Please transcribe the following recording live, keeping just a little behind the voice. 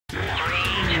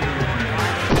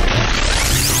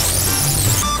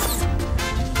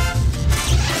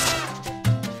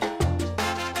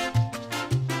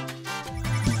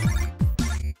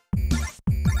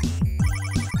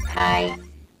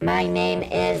My name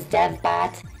is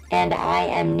DevBot, and I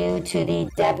am new to the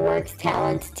DevWorks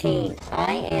talent team.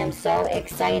 I am so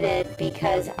excited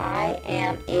because I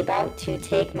am about to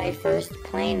take my first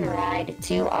plane ride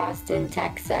to Austin,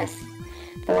 Texas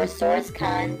for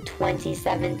SourceCon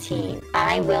 2017.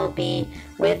 I will be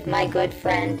with my good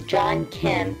friend John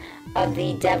Kim of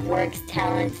the DevWorks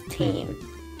talent team.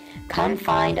 Come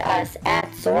find us at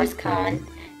SourceCon,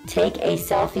 take a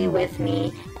selfie with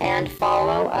me, and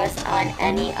follow us on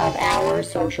any of our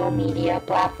social media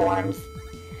platforms.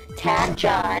 Tag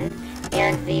John,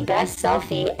 and the best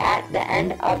selfie at the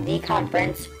end of the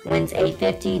conference wins a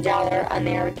 $50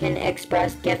 American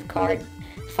Express gift card.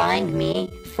 Find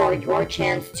me for your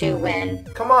chance to win.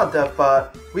 Come on,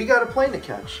 DevBot. We got a plane to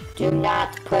catch. Do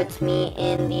not put me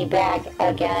in the bag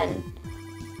again.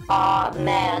 Aw,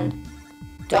 man.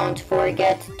 Don't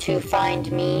forget to find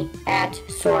me at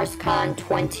SourceCon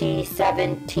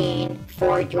 2017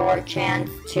 for your chance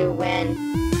to win.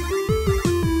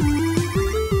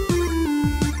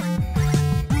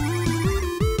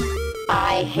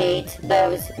 I hate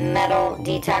those metal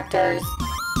detectors.